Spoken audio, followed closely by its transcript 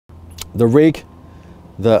The rig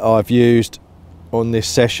that I've used on this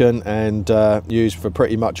session and used for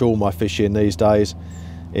pretty much all my fishing these days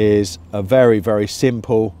is a very, very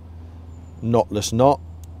simple knotless knot.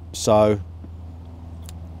 So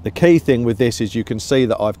the key thing with this is you can see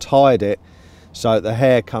that I've tied it so that the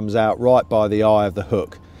hair comes out right by the eye of the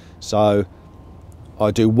hook. So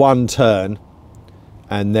I do one turn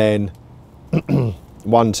and then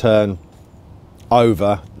one turn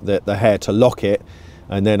over the hair to lock it,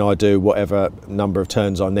 and then I do whatever number of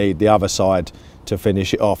turns I need the other side to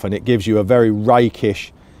finish it off, and it gives you a very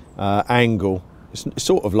rakish angle. It's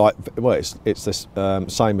sort of like, well, it's the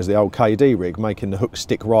same as the old KD rig, making the hook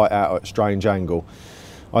stick right out at a strange angle.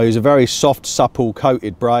 I use a very soft, supple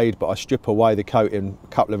coated braid, but I strip away the coating a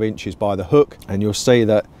couple of inches by the hook, and you'll see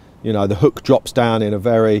that, you know, the hook drops down in a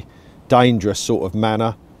very dangerous sort of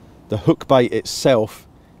manner. The hook bait itself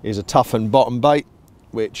is a toughened bottom bait,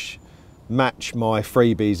 which match my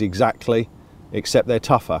freebies exactly, except they're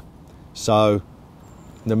tougher. So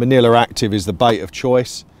the Manila Active is the bait of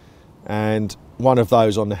choice, and one of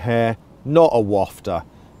those on the hair, not a wafter,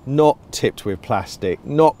 not tipped with plastic,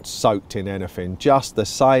 not soaked in anything, just the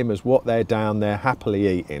same as what they're down there happily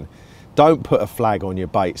eating. Don't put a flag on your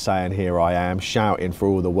bait saying here I am, shouting for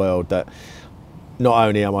all the world that not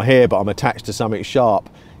only am I here but I'm attached to something sharp.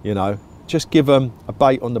 You know, just give them a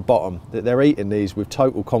bait on the bottom that they're eating these with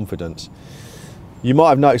total confidence. You might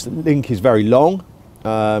have noticed the link is very long.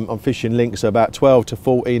 I'm fishing links about 12 to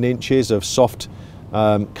 14 inches of soft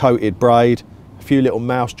coated braid, a few little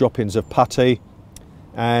mouse droppings of putty,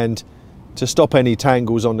 and to stop any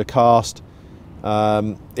tangles on the cast,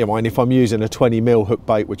 and if I'm using a 20mm hook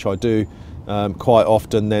bait, which I do quite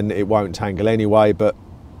often, then it won't tangle anyway. But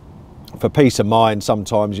for peace of mind,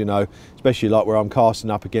 sometimes, you know, especially like where I'm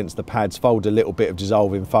casting up against the pads, fold a little bit of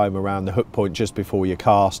dissolving foam around the hook point just before you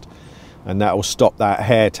cast, and that will stop that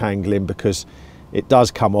hair tangling, because it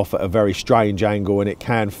does come off at a very strange angle and it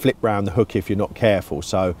can flip round the hook if you're not careful.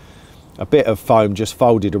 So a bit of foam just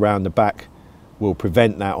folded around the back will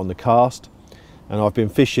prevent that on the cast. And I've been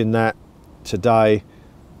fishing that today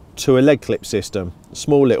to a lead clip system, a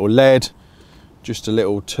small little lead, just a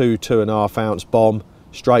little 2.5 ounce bomb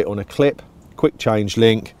straight on a clip, quick change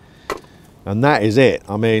link, and that is it.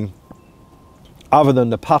 I mean, other than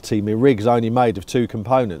the putty, my rig's only made of 2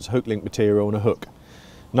 components, hook link material and a hook.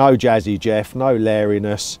 No jazzy Jeff, no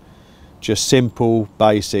lariness, just simple,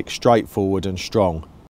 basic, straightforward and strong.